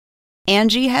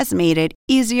Angie has made it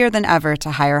easier than ever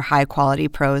to hire high-quality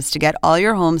pros to get all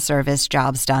your home service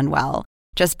jobs done well.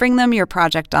 Just bring them your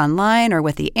project online or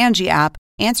with the Angie app,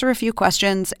 answer a few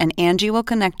questions, and Angie will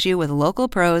connect you with local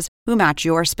pros who match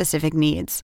your specific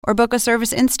needs. Or book a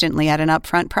service instantly at an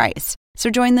upfront price. So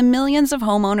join the millions of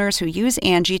homeowners who use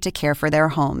Angie to care for their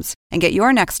homes and get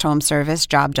your next home service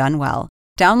job done well.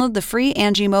 Download the free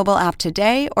Angie mobile app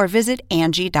today or visit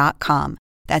Angie.com.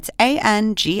 That's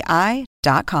ANGI.com.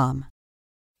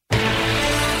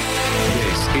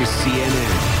 This is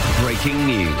CNN Breaking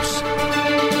News.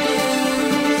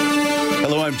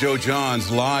 Hello, I'm Joe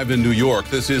Johns, live in New York.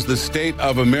 This is the State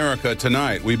of America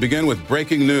tonight. We begin with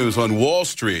breaking news on Wall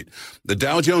Street. The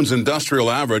Dow Jones Industrial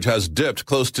Average has dipped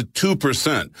close to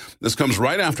 2%. This comes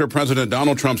right after President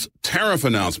Donald Trump's tariff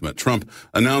announcement. Trump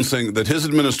announcing that his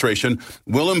administration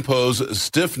will impose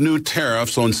stiff new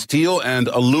tariffs on steel and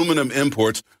aluminum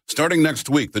imports starting next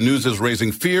week. The news is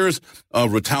raising fears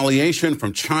of retaliation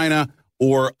from China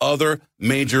or other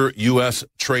major U.S.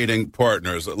 trading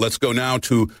partners. Let's go now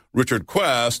to Richard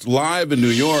Quest, live in New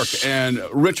York. And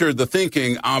Richard, the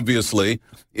thinking, obviously,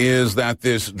 is that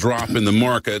this drop in the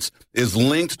markets is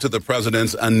linked to the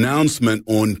president's announcement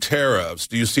on tariffs.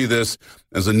 Do you see this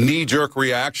as a knee-jerk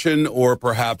reaction or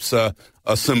perhaps a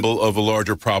symbol of a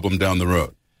larger problem down the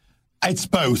road? It's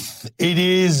both. It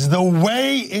is the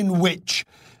way in which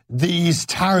these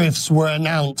tariffs were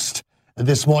announced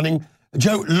this morning.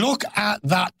 Joe, look at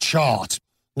that chart.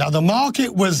 Now, the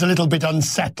market was a little bit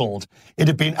unsettled. It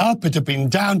had been up, it had been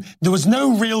down. There was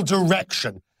no real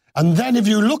direction. And then if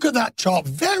you look at that chart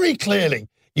very clearly,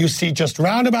 you see just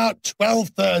round about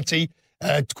 12:30,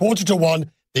 quarter to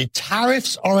one, the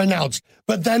tariffs are announced.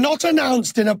 But they're not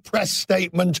announced in a press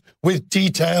statement with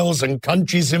details and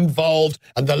countries involved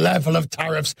and the level of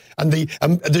tariffs and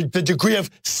the degree of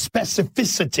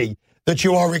specificity that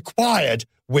you are required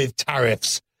with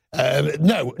tariffs.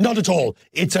 No, not at all.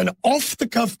 It's an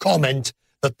off-the-cuff comment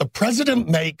that the president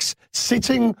makes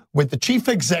sitting with the chief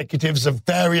executives of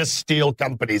various steel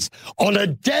companies on a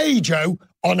day, Joe,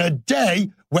 on a day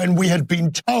when we had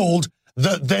been told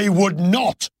that they would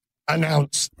not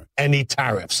announce any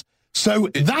tariffs. So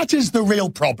that is the real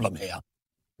problem here.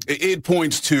 It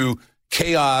points to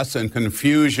chaos and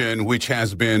confusion, which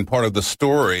has been part of the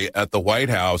story at the White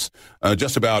House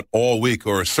just about all week,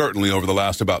 or certainly over the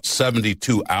last about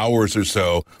 72 hours or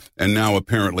so. And now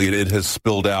apparently it has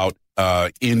spilled out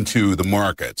into the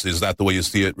markets. Is that the way you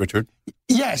see it, Richard?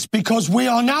 Yes, because we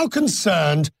are now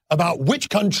concerned about which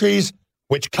countries,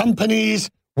 which companies,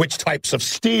 which types of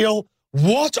steel.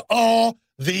 What are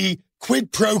the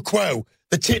quid pro quo,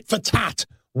 the tit for tat?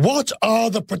 What are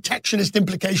the protectionist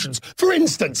implications? For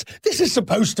instance, this is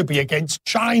supposed to be against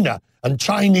China and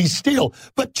Chinese steel,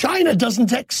 but China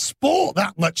doesn't export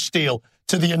that much steel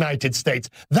to the United States.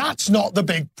 That's not the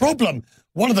big problem.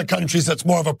 One of the countries that's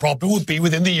more of a problem would be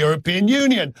within the European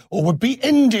Union, or would be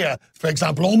India, for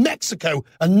example, or Mexico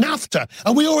and NAFTA.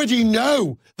 And we already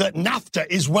know that NAFTA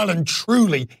is well and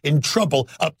truly in trouble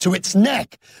up to its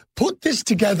neck. Put this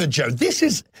together, Joe. This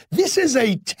is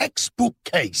a textbook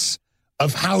case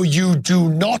of how you do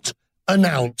not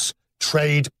announce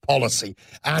trade policy.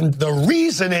 And the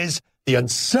reason is the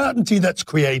uncertainty that's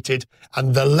created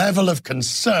and the level of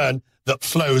concern that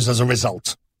flows as a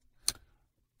result.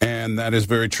 And that is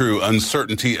very true.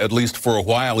 Uncertainty, at least for a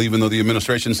while, even though the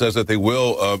administration says that they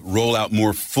will roll out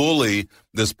more fully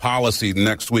this policy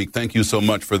next week. Thank you so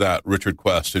much for that, Richard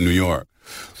Quest in New York.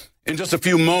 In just a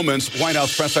few moments, White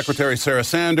House Press Secretary Sarah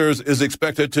Sanders is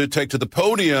expected to take to the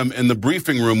podium in the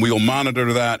briefing room. We'll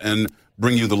monitor that and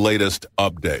bring you the latest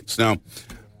updates. Now,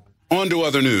 on to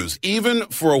other news. Even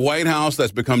for a White House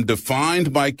that's become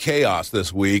defined by chaos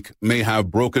this week, may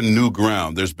have broken new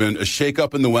ground. There's been a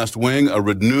shakeup in the West Wing, a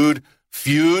renewed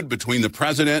feud between the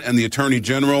president and the attorney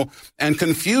general, and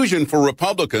confusion for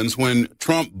Republicans when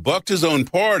Trump bucked his own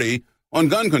party on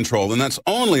gun control. And that's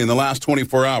only in the last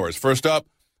 24 hours. First up,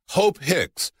 Hope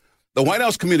Hicks. The White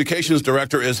House communications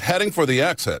director is heading for the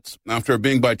exits after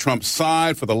being by Trump's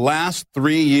side for the last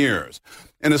 3 years.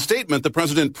 In a statement, the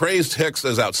president praised Hicks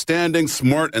as outstanding,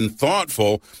 smart, and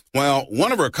thoughtful, while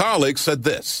one of her colleagues said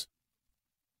this.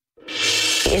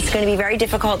 It's going to be very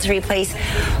difficult to replace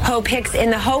Hope Hicks in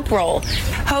the Hope role.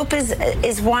 Hope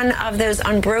is one of those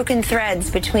unbroken threads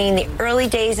between the early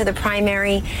days of the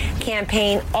primary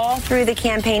campaign, all through the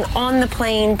campaign, on the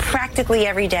plane, practically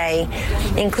every day,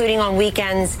 including on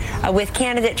weekends with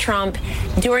candidate Trump,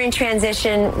 during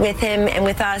transition with him and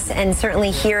with us, and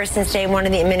certainly here since day one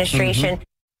of the administration.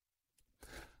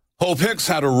 Hope Hicks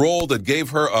had a role that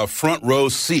gave her a front row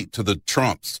seat to the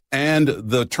Trumps and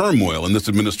the turmoil in this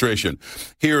administration.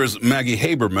 Here's Maggie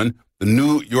Haberman, the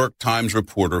New York Times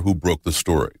reporter who broke the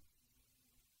story.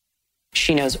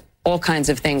 She knows all kinds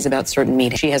of things about certain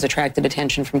meetings. She has attracted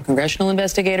attention from congressional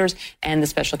investigators and the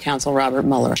special counsel, Robert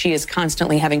Mueller. She is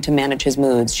constantly having to manage his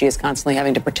moods. She is constantly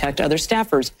having to protect other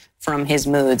staffers from his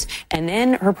moods. And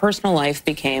then her personal life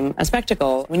became a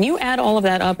spectacle. When you add all of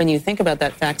that up and you think about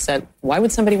that fact set, why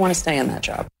would somebody want to stay in that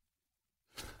job?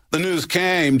 The news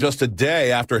came just a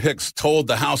day after Hicks told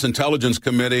the House Intelligence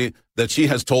Committee that she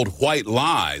has told white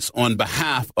lies on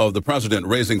behalf of the president,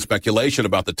 raising speculation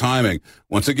about the timing.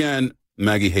 Once again,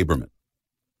 Maggie Haberman.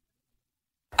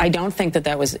 I don't think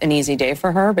that was an easy day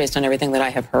for her based on everything that I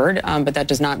have heard, but that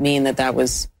does not mean that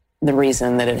was the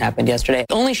reason that it happened yesterday.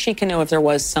 Only she can know if there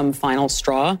was some final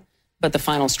straw, but the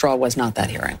final straw was not that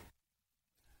hearing.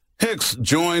 Hicks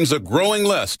joins a growing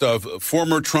list of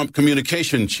former Trump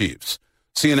communication chiefs.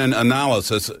 CNN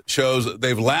analysis shows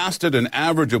they've lasted an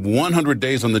average of 100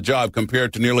 days on the job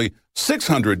compared to nearly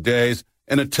 600 days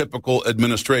in a typical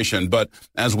administration. But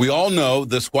as we all know,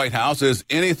 this White House is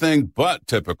anything but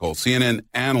typical. CNN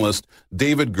analyst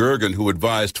David Gergen, who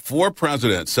advised 4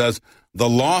 presidents, says the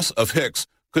loss of Hicks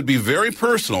could be very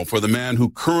personal for the man who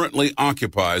currently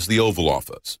occupies the Oval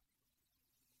Office.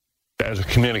 As a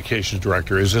communications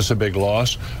director, is this a big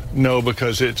loss? No,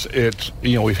 because it's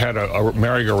we've had a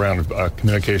merry-go-round of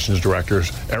communications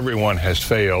directors. Everyone has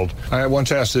failed. I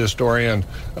once asked the historian,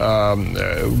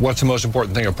 what's the most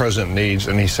important thing a president needs?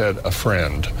 And he said, a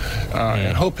friend.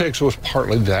 And Hope Hicks was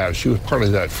partly that. She was partly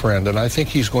that friend. And I think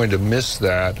he's going to miss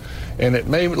that. And it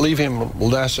may leave him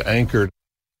less anchored.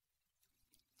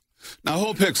 Now,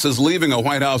 Hope Hicks is leaving a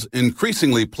White House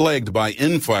increasingly plagued by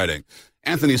infighting.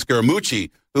 Anthony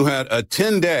Scaramucci, who had a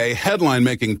 10-day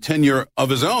headline-making tenure of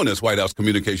his own as White House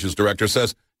communications director,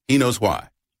 says he knows why.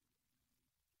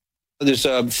 There's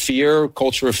a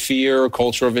culture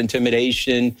of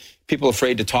intimidation, people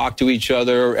afraid to talk to each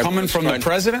other. Coming from the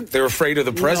president? They're afraid of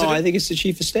the president? No, I think it's the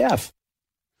chief of staff.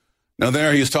 Now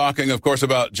there he's talking, of course,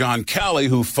 about John Kelly,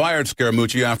 who fired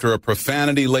Scaramucci after a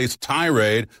profanity-laced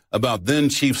tirade about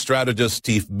then-chief strategist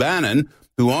Steve Bannon,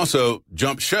 who also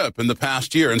jumped ship in the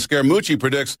past year. And Scaramucci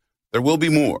predicts there will be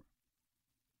more.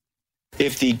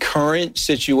 If the current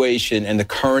situation and the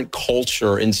current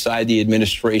culture inside the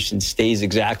administration stays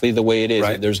exactly the way it is,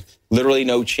 right, there's literally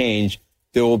no change,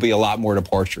 there will be a lot more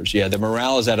departures. Yeah, the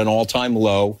morale is at an all-time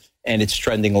low, and it's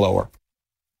trending lower.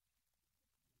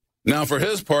 Now, for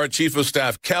his part, Chief of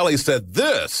Staff Kelly said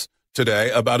this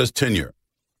today about his tenure.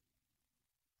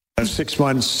 6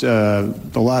 months, the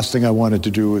last thing I wanted to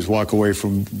do was walk away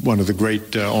from one of the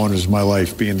great honors of my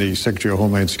life, being the Secretary of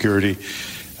Homeland Security.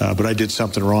 But I did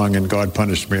something wrong, and God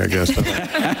punished me, I guess.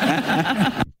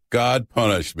 God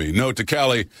punished me. Note to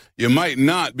Kelly, you might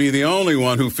not be the only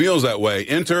one who feels that way.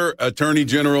 Enter Attorney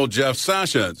General Jeff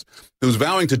Sessions, who's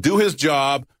vowing to do his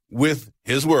job with,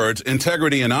 his words,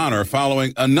 integrity and honor,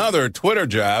 following another Twitter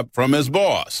jab from his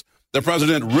boss. The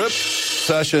president ripped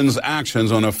Sessions'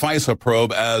 actions on a FISA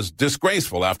probe as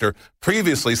disgraceful after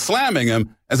previously slamming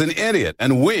him as an idiot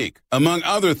and weak, among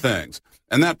other things.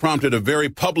 And that prompted a very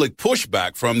public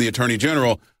pushback from the Attorney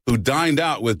General, who dined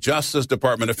out with Justice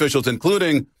Department officials,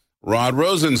 including Rod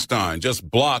Rosenstein, just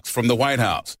blocks from the White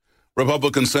House.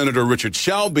 Republican Senator Richard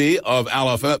Shelby of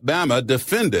Alabama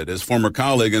defended his former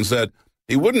colleague and said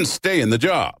he wouldn't stay in the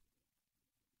job.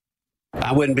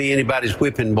 I wouldn't be anybody's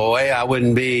whipping boy. I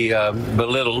wouldn't be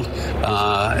belittled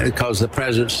because the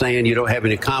president's saying you don't have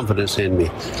any confidence in me.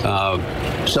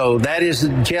 So that is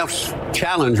Jeff's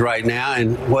challenge right now,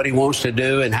 and what he wants to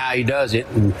do and how he does it.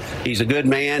 And he's a good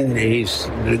man. He's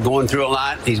going through a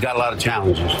lot. He's got a lot of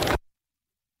challenges.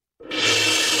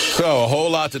 So a whole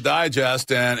lot to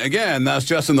digest. And again, that's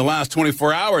just in the last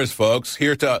 24 hours, folks.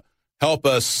 Here to help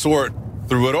us sort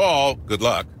through it all, good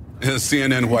luck, is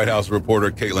CNN White House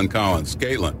reporter Caitlin Collins.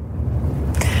 Caitlin.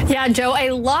 Yeah, Joe,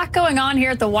 a lot going on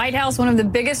here at the White House. One of the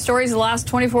biggest stories of the last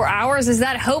 24 hours is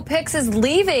that Hope Hicks is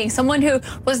leaving, someone who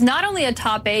was not only a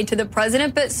top aide to the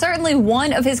president, but certainly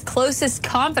one of his closest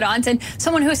confidants and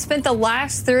someone who spent the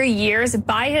last 3 years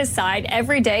by his side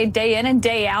every day, day in and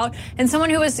day out, and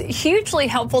someone who was hugely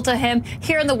helpful to him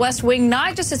here in the West Wing,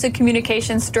 not just as a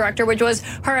communications director, which was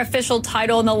her official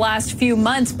title in the last few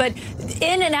months, but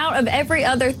in and out of every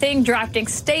other thing, drafting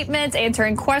statements,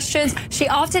 answering questions. She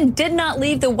often did not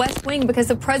leave the West Wing because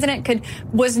the president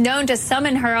was known to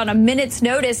summon her on a minute's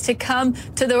notice to come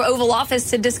to the Oval Office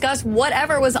to discuss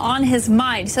whatever was on his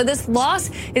mind. So this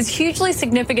loss is hugely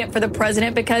significant for the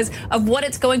president because of what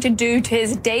it's going to do to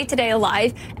his day-to-day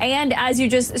life. And as you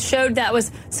just showed, that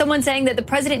was someone saying that the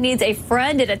president needs a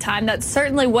friend at a time. That's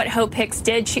certainly what Hope Hicks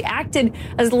did. She acted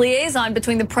as liaison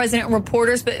between the president and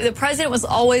reporters, but the president was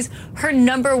always her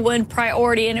number one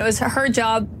priority, and it was her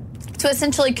job to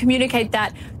essentially communicate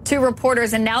that to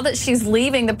reporters. And now that she's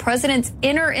leaving, the president's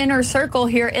inner circle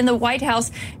here in the White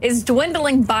House is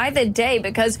dwindling by the day,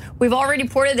 because we've already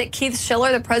reported that Keith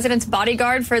Schiller, the president's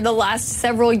bodyguard for the last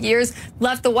several years,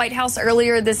 left the White House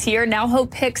earlier this year. Now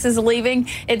Hope Hicks is leaving.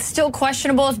 It's still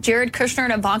questionable if Jared Kushner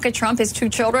and Ivanka Trump, his two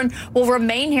children, will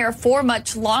remain here for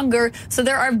much longer. So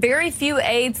there are very few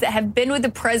aides that have been with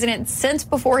the president since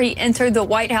before he entered the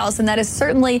White House, and that is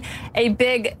certainly a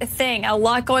big thing. A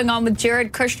lot going on with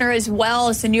Jared Kushner as well,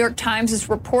 as the New York Times is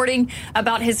reporting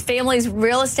about his family's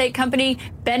real estate company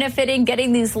benefiting,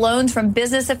 getting these loans from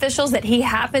business officials that he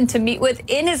happened to meet with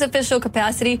in his official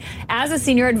capacity as a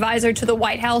senior advisor to the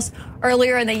White House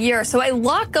earlier in the year. So a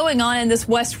lot going on in this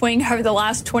West Wing over the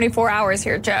last 24 hours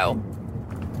here, Joe.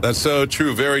 That's so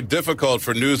true. Very difficult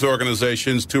for news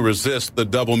organizations to resist the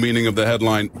double meaning of the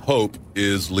headline, Hope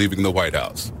is leaving the White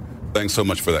House. Thanks so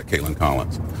much for that, Caitlin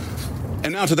Collins.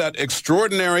 And now to that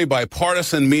extraordinary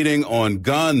bipartisan meeting on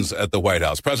guns at the White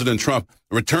House. President Trump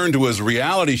returned to his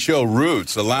reality show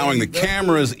roots, allowing the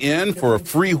cameras in for a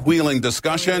freewheeling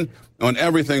discussion on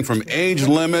everything from age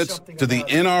limits to the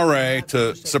NRA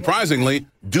to, surprisingly,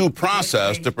 due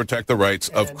process to protect the rights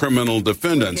of criminal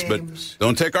defendants. But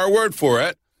don't take our word for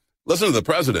it. Listen to the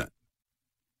president.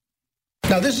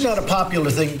 Now, this is not a popular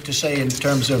thing to say in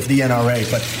terms of the NRA,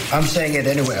 but I'm saying it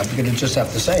anyway. I'm going to just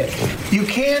have to say it. You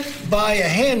can't buy a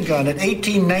handgun at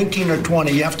 18, 19, or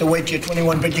 20. You have to wait till you're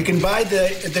 21. But you can buy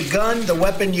the gun, the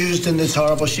weapon used in this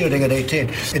horrible shooting at 18.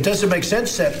 It doesn't make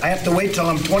sense that I have to wait till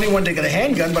I'm 21 to get a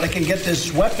handgun, but I can get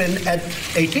this weapon at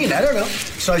 18. I don't know.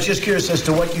 So I was just curious as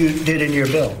to what you did in your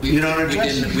bill. You don't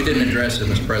address it? We didn't address it,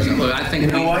 Mr. President. Look, I think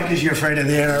you know why? Because you're afraid of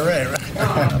the NRA,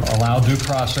 right? Allow due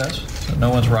process. So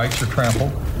no one's rights are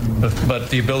trampled, but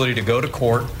the ability to go to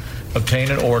court,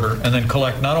 obtain an order, and then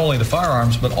collect not only the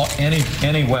firearms, but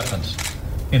any weapons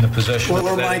in the possession of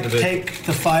that individual. Or might take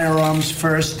the firearms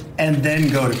first and then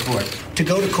go to court. To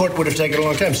go to court would have taken a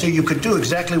long time. So you could do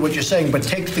exactly what you're saying, but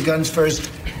take the guns first,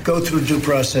 go through due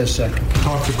process second.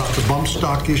 Talked about the bump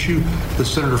stock issue that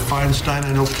Senator Feinstein,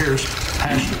 I know, cares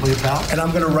passionately about. And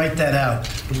I'm going to write that out,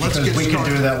 because we can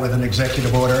do that with an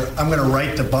executive order. I'm going to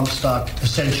write the bump stock,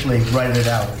 essentially write it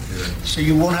out. So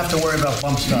you won't have to worry about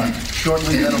bump stock.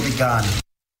 Shortly, that'll be gone.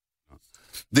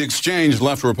 The exchange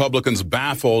left Republicans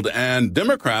baffled and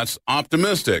Democrats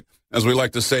optimistic. As we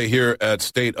like to say here at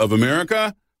State of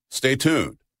America, stay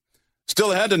tuned.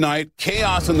 Still ahead tonight,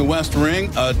 chaos in the West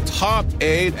Wing, a top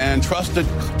aide and trusted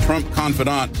Trump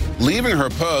confidant leaving her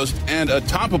post, and a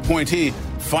top appointee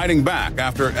fighting back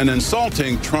after an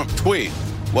insulting Trump tweet.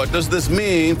 What does this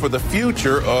mean for the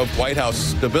future of White House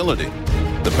stability?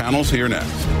 The panel's here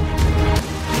next.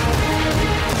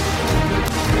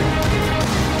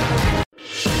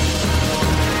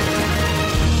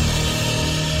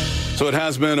 So it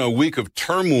has been a week of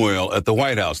turmoil at the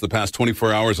White House. The past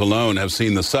 24 hours alone have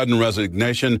seen the sudden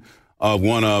resignation of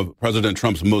one of President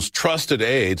Trump's most trusted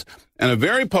aides and a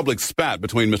very public spat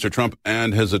between Mr. Trump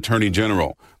and his attorney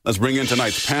general. Let's bring in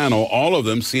tonight's panel, all of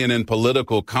them CNN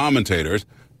political commentators.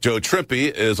 Joe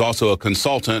Trippi is also a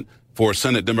consultant for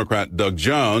Senate Democrat Doug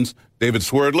Jones. David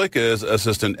Swerdlick is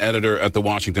assistant editor at The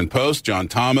Washington Post. John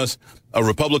Thomas, a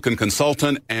Republican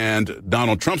consultant and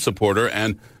Donald Trump supporter.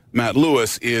 And Matt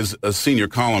Lewis is a senior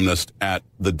columnist at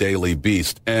The Daily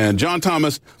Beast. And John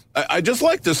Thomas, I'd just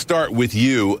like to start with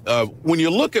you. When you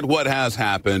look at what has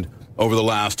happened over the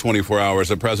last 24 hours,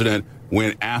 the president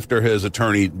went after his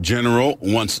attorney general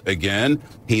once again.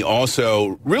 He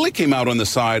also really came out on the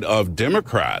side of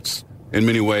Democrats in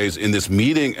many ways in this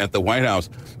meeting at the White House.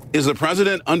 Is the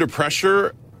president under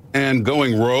pressure and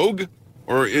going rogue,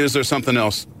 or is there something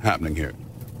else happening here?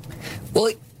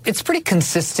 Well, it's pretty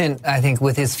consistent, I think,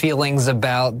 with his feelings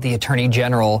about the attorney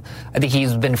general. I think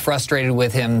he's been frustrated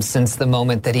with him since the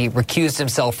moment that he recused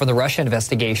himself from the Russia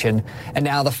investigation. And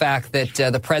now the fact that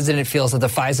the president feels that the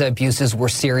FISA abuses were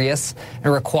serious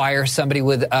and require somebody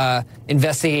with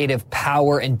investigative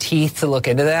power and teeth to look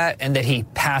into that, and that he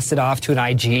passed it off to an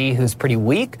IG who's pretty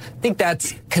weak. I think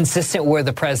that's consistent where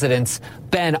the president's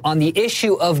been on the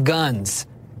issue of guns.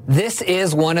 This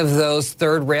is one of those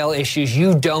third rail issues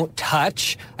you don't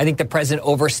touch. I think the president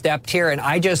overstepped here, and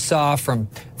I just saw from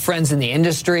friends in the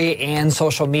industry and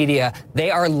social media, they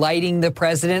are lighting the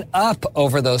president up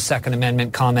over those Second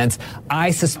Amendment comments.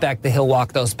 I suspect that he'll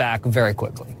walk those back very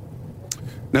quickly.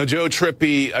 Now, Joe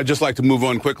Trippi, I'd just like to move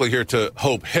on quickly here to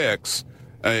Hope Hicks.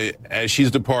 As she's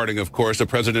departing, of course, the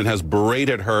president has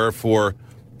berated her for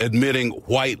admitting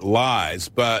white lies.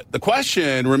 But the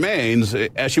question remains,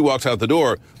 as she walks out the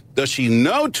door, does she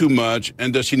know too much,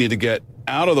 and does she need to get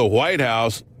out of the White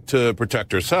House to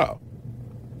protect herself?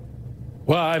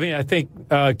 Well, I mean, I think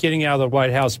getting out of the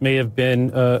White House may have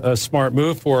been a smart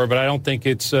move for her, but I don't think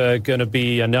it's going to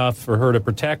be enough for her to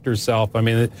protect herself. I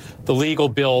mean, the legal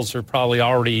bills are probably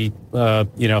already,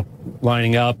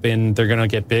 lining up, and they're going to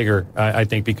get bigger, I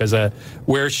think, because of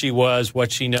where she was,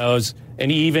 what she knows.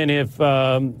 And even if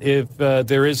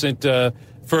there isn't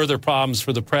further problems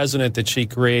for the president that she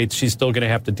creates, she's still going to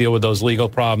have to deal with those legal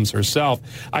problems herself.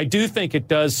 I do think it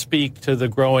does speak to the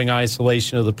growing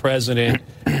isolation of the president,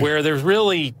 where there's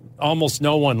really almost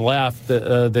no one left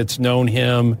that's known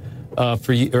him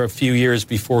for a few years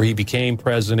before he became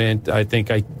president. I think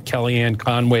Kellyanne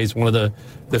Conway is one of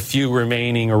the few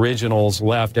remaining originals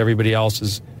left. Everybody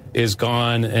else is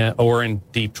gone or in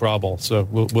deep trouble. So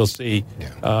we'll see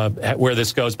where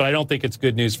this goes. But I don't think it's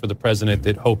good news for the president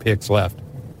that Hope Hicks left.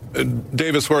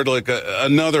 Davis Werdlich,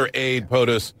 another aide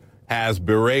POTUS has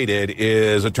berated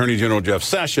is Attorney General Jeff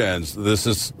Sessions. This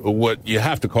is what you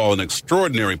have to call an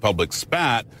extraordinary public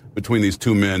spat between these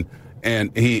two men.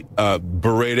 And he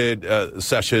berated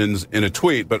Sessions in a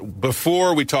tweet. But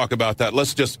before we talk about that,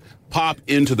 let's just pop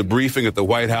into the briefing at the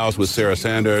White House with Sarah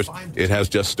Sanders. It has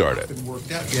just started.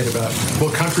 Worked out yet about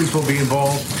what countries will be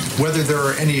involved, whether there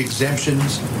are any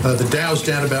exemptions. The Dow's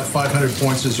down about 500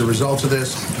 points as a result of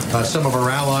this. Some of our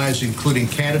allies, including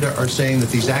Canada, are saying that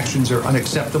these actions are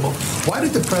unacceptable. Why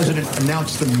did the president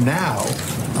announce them now,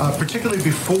 particularly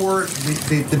before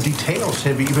the details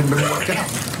have even been worked out?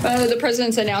 The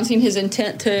president's announcing his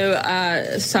intent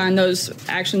to sign those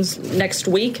actions next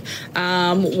week.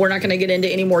 We're not going to get into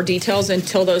any more details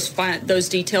until those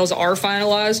details are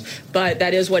finalized, but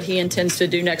that is what he intends to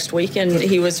do next week, and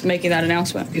he was making that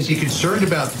announcement. Is he concerned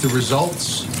about the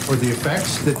results or the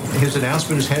effects that his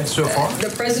announcement has had so far?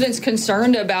 The president's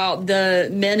concerned about the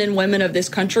men and women of this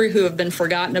country who have been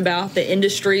forgotten about, the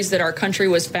industries that our country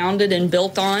was founded and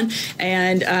built on,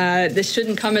 and this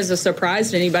shouldn't come as a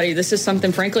surprise to anybody. This is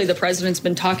something, frankly, the president's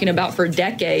been talking about for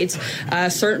decades,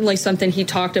 certainly something he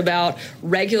talked about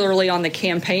regularly on the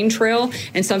campaign trail,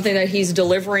 and something that he's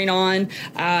delivering on,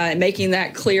 making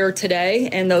that clear today.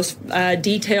 And those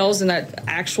details and that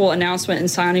actual announcement and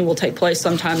signing will take place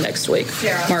sometime next week.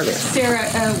 Margaret. Sarah,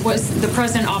 the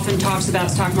president often talks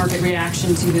about stock market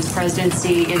reaction to his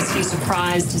presidency. Is he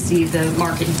surprised to see the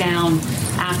market down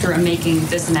after making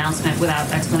this announcement without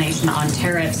explanation on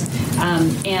tariffs?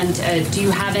 And do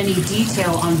you have any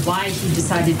detail on why he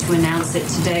decided to announce it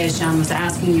today? As Sean was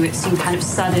asking you, it seemed kind of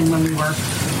sudden when we were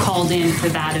called in for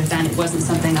that event. It wasn't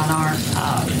something on our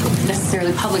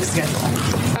necessarily public schedule.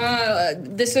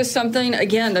 This is something,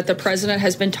 again, that the president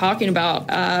has been talking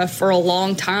about for a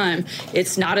long time.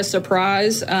 It's not a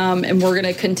surprise, and we're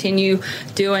going to continue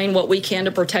doing what we can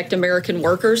to protect American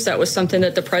workers. That was something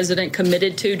that the president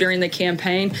committed to during the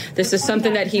campaign. This is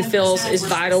something that he feels is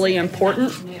vitally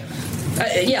important.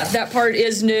 Yeah, that part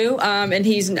is new, and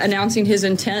he's announcing his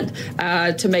intent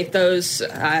to make those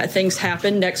things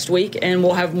happen next week, and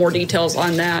we'll have more details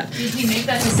on that. Did he make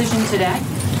that decision today?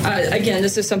 Again,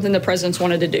 this is something the president's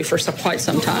wanted to do for quite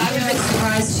some time. I was a bit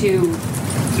surprised to,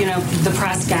 the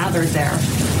press gathered there.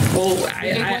 Well,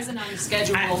 it wasn't on the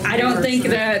schedule. I don't think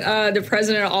that the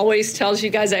president always tells you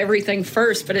guys everything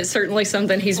first, but it's certainly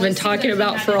something he's been talking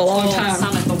about for a long time.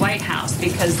 Some at the White House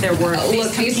because there were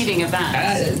these competing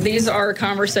events. These are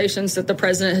conversations that the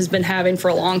president has been having for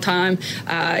a long time.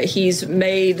 He's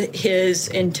made his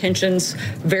intentions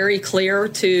very clear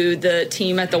to the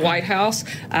team at the White House,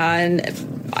 and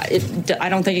I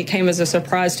don't think it came as a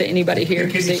surprise to anybody here.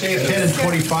 Can you say 10 and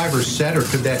 25 are set, or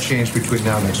could that change between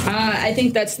now and next week? I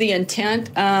think that's the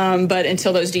intent, but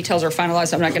until those details are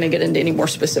finalized, I'm not going to get into any more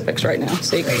specifics right now.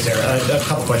 Hey, Sarah, a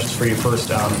couple questions for you.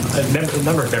 First, a number of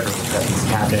members of the president's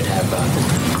cabinet have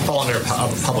fallen under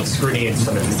public scrutiny in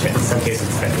some cases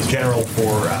inspectors general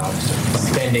for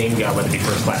spending, whether it be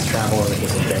first-class travel or in the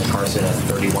case of Ben Carson, a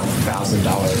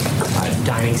 $31,000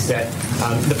 dining set.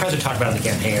 The president talked about in the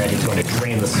campaign that he's going to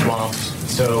drain the swamp.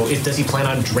 So does he plan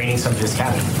on draining some of his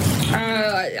cabinet?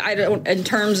 I don't. In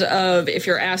terms of if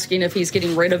you're asking if he's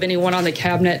getting rid of anyone on the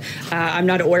cabinet, I'm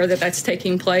not aware that that's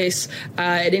taking place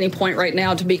at any point right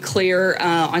now. To be clear,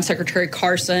 on Secretary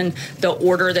Carson, the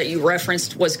order that you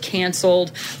referenced was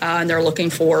canceled, and they're looking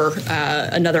for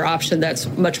another option that's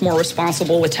much more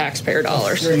responsible with taxpayer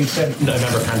dollars. You said a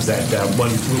number of times that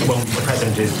when the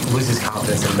president loses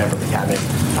confidence in a member of the cabinet,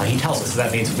 he tells us. So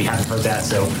that means we haven't heard that.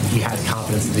 So he has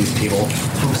confidence in these people.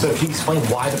 So can you explain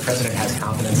why the president has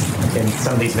confidence in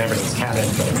some of these members of his cabinet,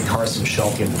 like Carson,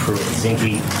 Shulkin, Pruitt,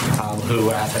 Zinke, who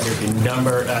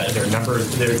that there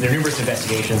are numerous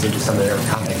investigations into some of their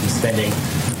conduct and spending.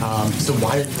 So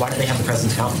why do they have the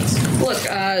president's confidence?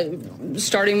 Look,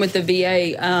 starting with the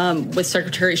VA, with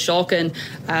Secretary Shulkin,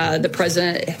 the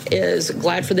president is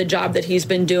glad for the job that he's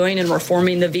been doing in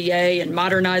reforming the VA and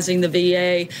modernizing the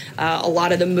VA, a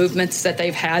lot of the movements that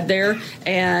they've had there,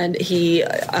 and he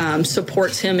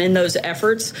supports him in those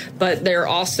efforts. But they're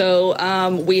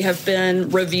also, we have been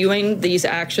reviewing these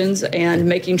actions and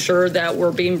making sure that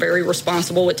we're being very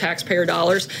responsible with taxpayer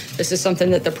dollars. This is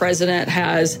something that the president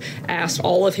has asked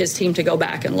all of his team to go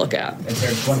back and look at. And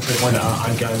there's one quick one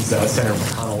on guns. Senator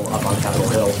McConnell up on Capitol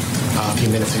Hill a few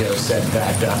minutes ago said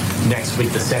that next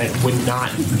week the Senate would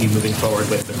not be moving forward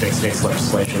with the fixed base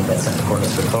legislation that Senator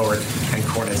Cornyn put forward. And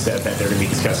Cornyn said that they're going to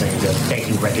be discussing the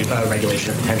banking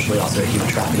regulation and potentially also human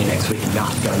trafficking next week,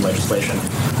 not gun legislation.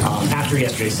 After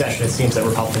yesterday's session, it seems that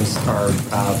Republicans are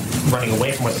running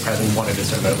away from what the president wanted as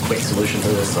sort of a quick solution to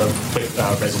this, a quick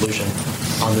resolution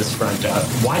on this front.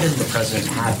 Why doesn't the president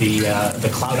have the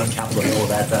clout on Capitol Hill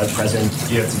that the president,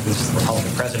 this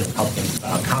Republican president, Republican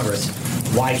Congress?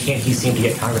 Why can't he seem to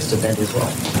get Congress to bend his will?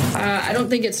 I don't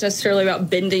think it's necessarily about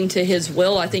bending to his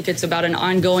will. I think it's about an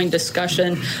ongoing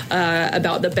discussion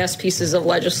about the best pieces of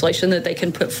legislation that they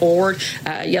can put forward.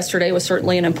 Yesterday was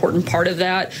certainly an important part of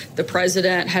that. The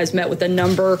president has met with a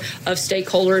number of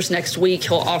stakeholders. Next week,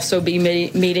 he'll also be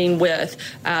meeting with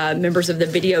members of the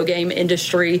video game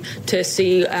industry to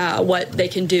see what they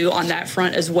can do on that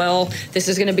front as well. This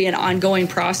is going to be an ongoing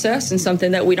process and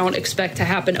something that we don't expect to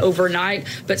happen overnight,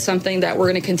 but something that we're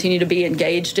going to continue to be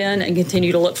engaged in and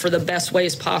continue to look for the best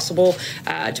ways possible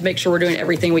to make sure we're doing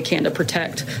everything we can to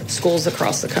protect schools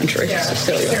across the country.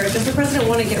 Sarah, does the president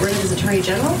want to get rid of his attorney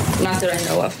general? Not that I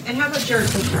know of. And how about Jared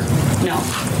Kushner? No.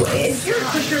 Is Jared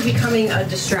Kushner becoming a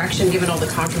distraction given all the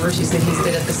controversies that he's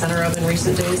been at the center of in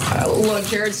recent days? Look,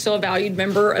 Jared's still a valued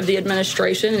member of the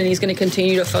administration, and he's going to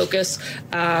continue to focus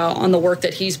on the work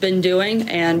that he's been doing,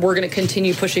 and we're going to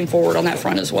continue pushing forward on that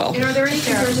front as well. And are there any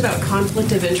concerns about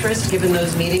conflict of interest given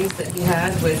those meetings that he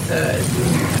had with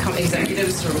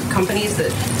executives from companies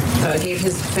that gave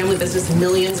his family business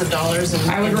millions of dollars?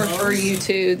 I would refer you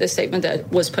to the statement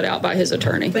that was put out by his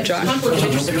attorney, but John. Conflict of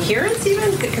interest appearance,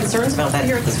 even concerns about that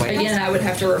here at this White House? Again, I would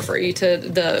have to refer you to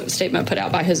the statement put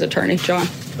out by his attorney, John.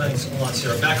 Thanks a lot,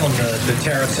 Sarah. Back on the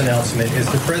tariffs announcement, is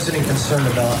the president concerned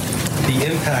about the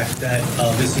impact that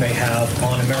this may have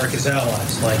on America's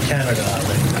allies, like Canada,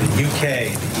 the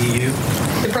UK, the EU?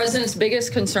 The president's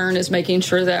biggest concern is making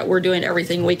sure that we're doing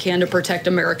everything we can to protect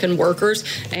American workers,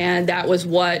 and that was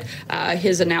what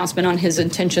his announcement on his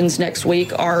intentions next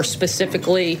week are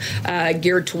specifically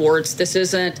geared towards. This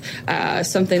isn't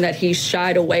something that he's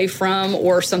shied away from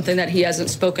or something that he hasn't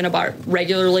spoken about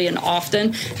regularly and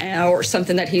often, or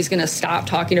something that he's going to stop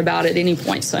talking about at any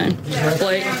point soon.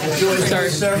 Blake, sorry.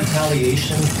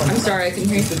 Retaliation. I'm sorry, I can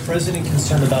hear you. Is the president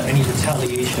concerned about any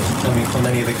retaliation coming from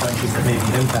any of the countries that may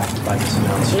be impacted by this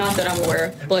announcement? Not that I'm aware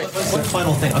of. Blake. One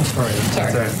final thing. I'm sorry.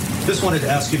 Just wanted to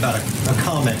ask you about a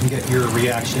comment and get your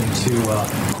reaction to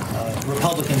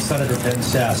Republican Senator Ben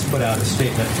Sasse put out a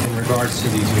statement in regards to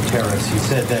these new tariffs. He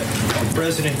said that the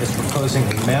president is proposing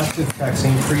a massive tax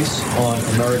increase on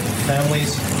American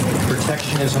families.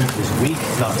 Protectionism is weak,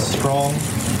 not strong.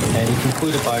 And he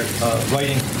concluded by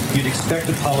writing, you'd expect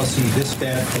a policy this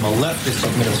bad from a leftist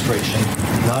administration,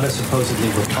 not a supposedly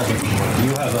Republican one. Do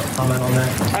you have a comment on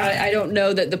that? I don't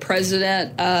know that the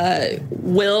president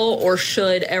will or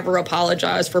should ever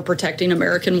apologize for protecting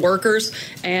American workers,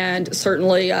 and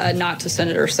certainly not to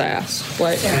Senator Sasse.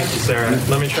 Thank you, Sarah.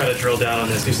 Let me try to drill down on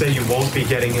this. You say you won't be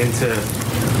getting into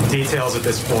details at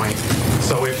this point.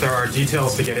 So if there are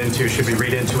details to get into, should we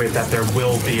read into it that there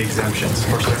will be exemptions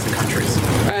for certain countries?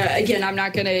 Again, I'm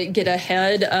not going to get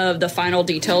ahead of the final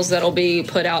details that'll be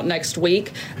put out next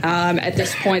week. At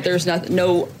this point, there's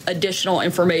no additional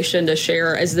information to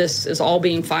share as this is all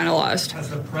being finalized. Has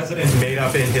the president made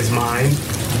up in his mind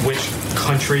which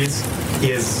countries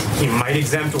he might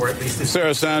exempt, or at least...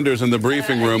 Sarah Sanders in the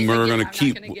briefing room. We're going to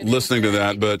keep listening to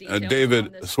that. But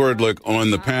David Swerdlick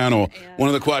on the panel, one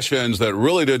of the questions that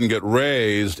really didn't get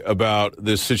raised about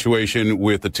this situation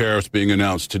with the tariffs being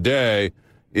announced today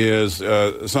is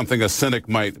something a cynic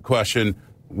might question,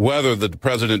 whether the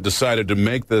president decided to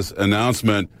make this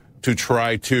announcement to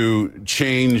try to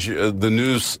change the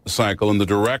news cycle and the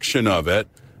direction of it,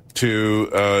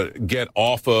 to get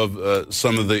off of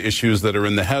some of the issues that are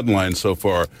in the headlines so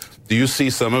far. Do you see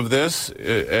some of this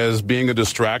as being a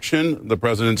distraction, the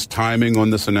president's timing on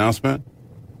this announcement?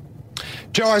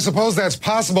 Joe, I suppose that's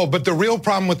possible, but the real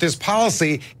problem with this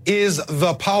policy is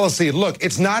the policy. Look,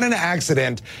 it's not an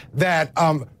accident that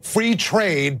free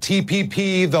trade,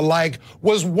 TPP, the like,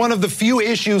 was one of the few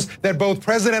issues that both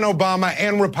President Obama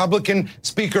and Republican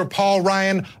Speaker Paul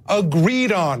Ryan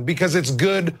agreed on, because it's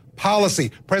good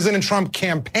policy. President Trump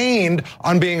campaigned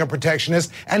on being a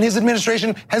protectionist, and his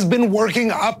administration has been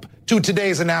working up to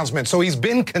today's announcement. So he's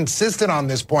been consistent on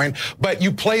this point, but you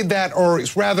played that, or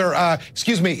rather,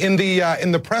 in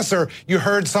the presser, you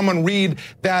heard someone read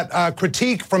that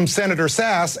critique from Senator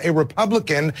Sass, a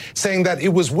Republican, saying that it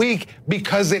was weak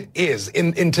because it is.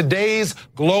 In today's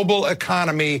global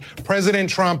economy, President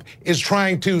Trump is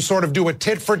trying to sort of do a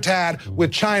tit for tat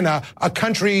with China, a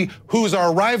country who's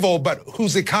our rival, but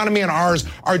whose economy and ours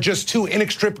are just too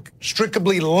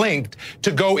inextricably linked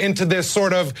to go into this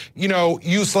sort of,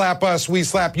 you slap us, we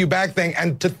slap you back thing,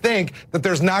 and to think that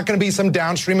there's not going to be some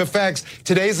downstream effects.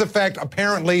 Today's effect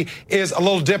apparently is a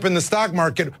little dip in the stock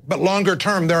market, but longer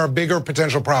term, there are bigger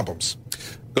potential problems.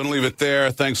 Going to leave it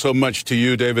there. Thanks so much to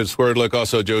you, David Swerdlick,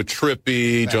 also Joe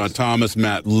Trippi, John Thomas,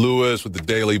 Matt Lewis with the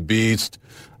Daily Beast,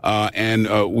 and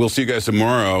we'll see you guys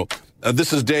tomorrow.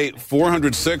 This is day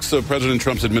 406 of President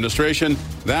Trump's administration.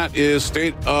 That is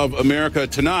State of America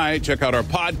Tonight. Check out our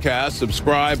podcast.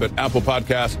 Subscribe at Apple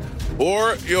Podcasts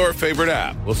or your favorite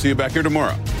app. We'll see you back here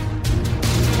tomorrow.